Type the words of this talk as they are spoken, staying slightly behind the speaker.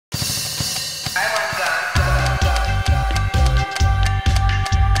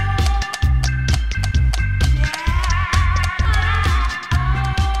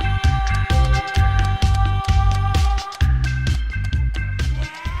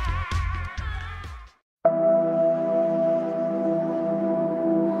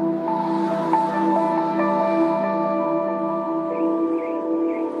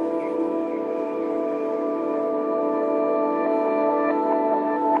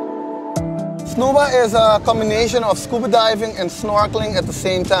Snuba is a combination of scuba diving and snorkeling at the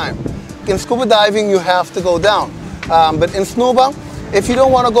same time. In scuba diving, you have to go down. But in Snuba, if you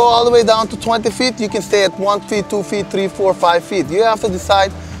don't want to go all the way down to 20 feet, you can stay at 1 feet, 2 feet, 3, 4, 5 feet. You have to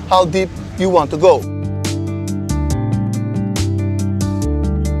decide how deep you want to go.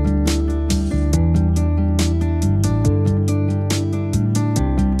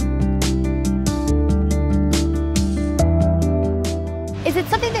 Is it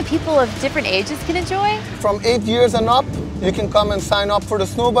something that people of different ages can enjoy? From 8 years and up, you can come and sign up for the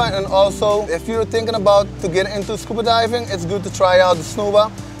Snuba, and also if you're thinking about to get into scuba diving, it's good to try out the Snuba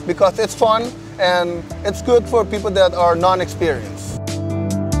because it's fun and it's good for people that are non-experienced.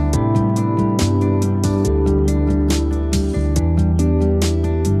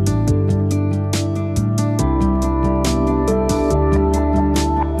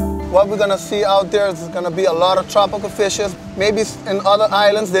 What we're gonna see out there is gonna be a lot of tropical fishes. Maybe in other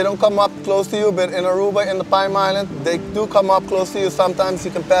islands they don't come up close to you, but in Aruba, in the Palm Island, they do come up close to you. Sometimes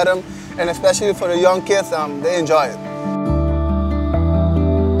you can pet them, and especially for the young kids, they enjoy it.